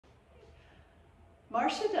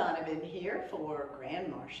Marcia Donovan here for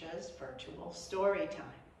GrandMarcia's virtual story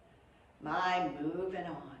time. My Movin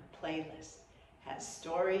On playlist has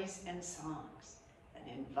stories and songs that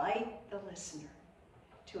invite the listener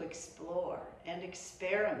to explore and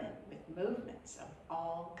experiment with movements of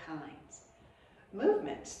all kinds.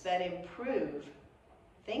 Movements that improve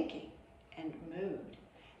thinking and mood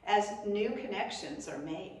as new connections are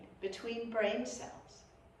made between brain cells.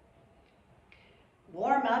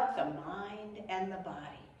 Warm up the mind and the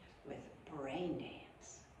body with brain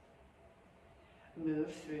dance.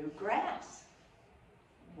 Move through grass,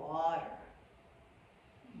 water,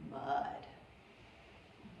 mud,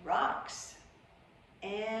 rocks,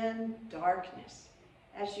 and darkness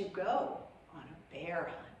as you go on a bear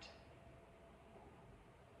hunt.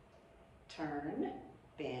 Turn,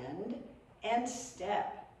 bend, and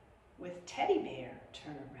step with teddy bear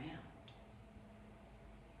turn around.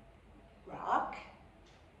 Rock,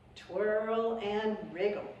 twirl, and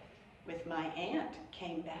wriggle with my aunt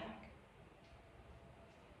came back.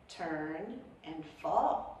 Turn and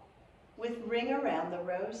fall with ring around the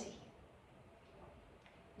rosy.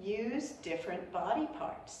 Use different body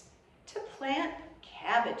parts to plant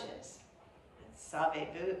cabbages with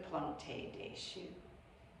savez-vous planter des choux.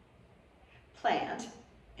 Plant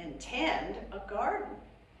and tend a garden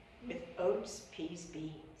with oats, peas,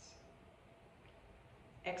 beans.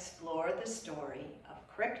 Explore the story of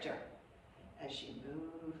Crichter as you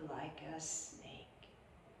move like a snake.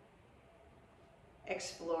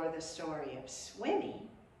 Explore the story of Swimmy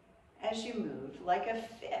as you move like a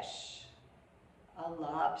fish, a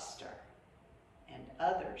lobster, and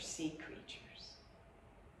other sea creatures.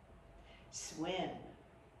 Swim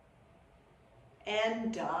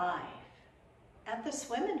and dive at the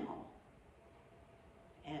swimming hole,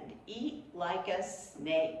 and eat like a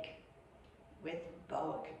snake with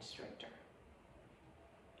boa constrictor.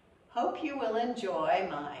 Hope you will enjoy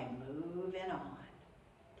my Movin On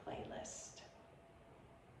playlist.